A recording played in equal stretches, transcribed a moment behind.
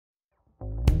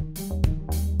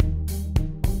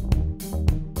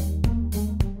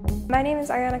My name is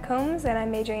Ariana Combs and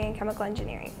I'm majoring in chemical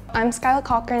engineering. I'm Skyla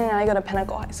Cochran and I go to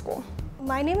Pinnacle High School.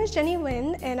 My name is Jenny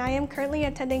Nguyen and I am currently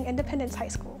attending Independence High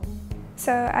School.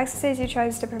 So Access ASU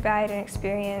tries to provide an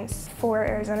experience for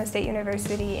Arizona State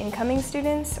University incoming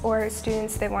students or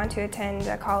students that want to attend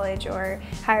a college or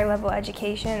higher level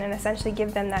education, and essentially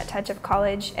give them that touch of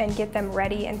college and get them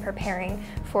ready and preparing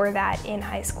for that in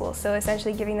high school. So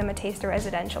essentially giving them a taste of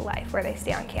residential life where they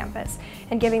stay on campus,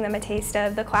 and giving them a taste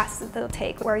of the classes that they'll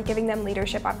take, or giving them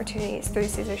leadership opportunities through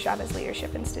Cesar Chavez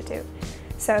Leadership Institute.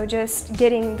 So just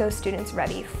getting those students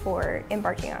ready for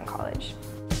embarking on college.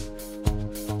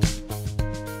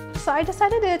 So I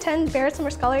decided to attend Barrett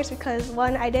Summer Scholars because,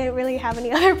 one, I didn't really have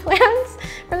any other plans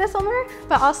for the summer,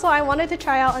 but also I wanted to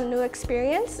try out a new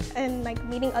experience and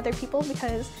meeting other people,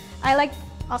 because I like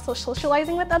also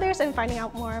socializing with others and finding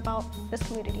out more about this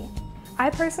community. I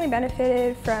personally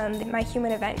benefited from my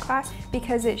human event class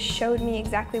because it showed me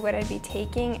exactly what I'd be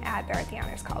taking at Barrett the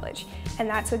Honors College. And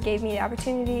that's what gave me the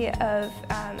opportunity of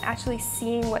actually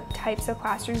seeing what types of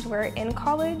classrooms were in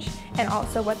college and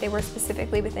also what they were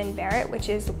specifically within Barrett, which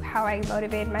is how I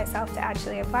motivated myself to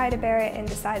actually apply to Barrett and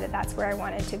decide that that's where I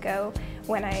wanted to go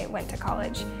when I went to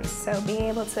college. So being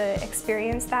able to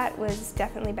experience that was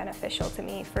definitely beneficial to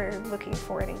me for looking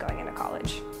forward and going into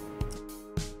college.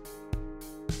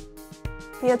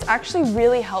 Yeah, it's actually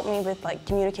really helped me with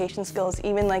communication skills.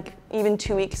 Even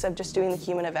 2 weeks of just doing the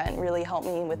human event really helped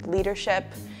me with leadership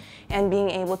and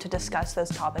being able to discuss those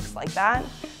topics like that.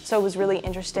 So it was really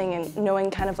interesting, and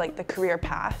knowing kind of the career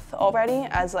path already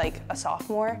as a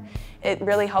sophomore, it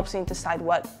really helps me decide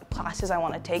what classes I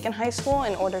want to take in high school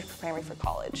in order to prepare me for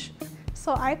college.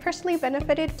 So I personally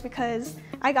benefited because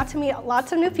I got to meet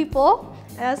lots of new people,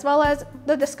 as well as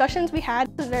the discussions we had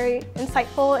was very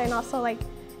insightful and also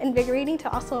invigorating to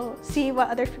also see what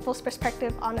other people's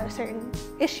perspective on a certain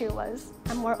issue was.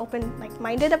 I'm more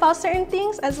open-minded about certain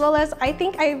things, as well as I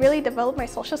think I really developed my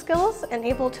social skills and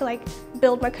able to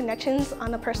build more connections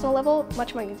on a personal level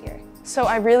much more easier. So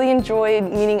I really enjoyed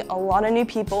meeting a lot of new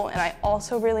people, and I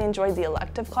also really enjoyed the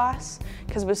elective class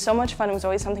because it was so much fun. It was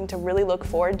always something to really look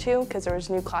forward to because there was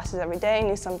new classes every day,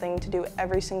 new something to do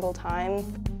every single time.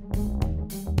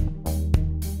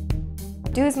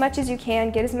 Do as much as you can,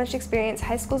 get as much experience.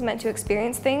 High school's meant to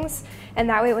experience things, and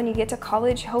that way when you get to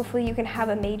college, hopefully you can have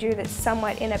a major that's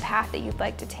somewhat in a path that you'd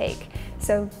like to take.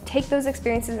 So take those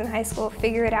experiences in high school,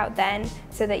 figure it out then,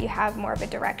 so that you have more of a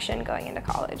direction going into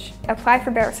college. Apply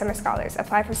for Barrett Summer Scholars,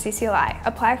 apply for CCLI,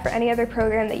 apply for any other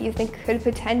program that you think could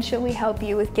potentially help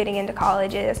you with getting into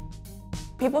colleges.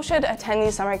 People should attend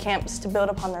these summer camps to build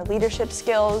upon their leadership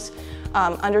skills,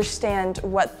 understand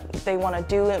what they want to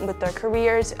do with their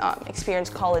careers, experience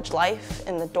college life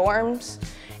in the dorms,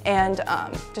 and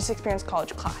just experience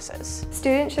college classes.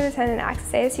 Students should attend an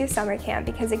Access ASU summer camp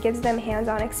because it gives them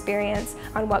hands-on experience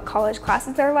on what college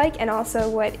classes are like, and also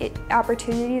what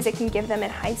opportunities it can give them in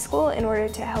high school in order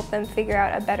to help them figure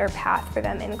out a better path for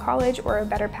them in college, or a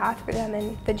better path for them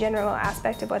in the general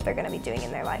aspect of what they're going to be doing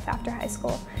in their life after high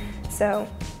school. So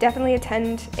definitely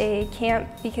attend a camp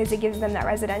because it gives them that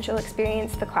residential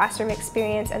experience, the classroom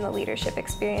experience, and the leadership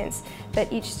experience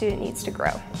that each student needs to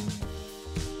grow.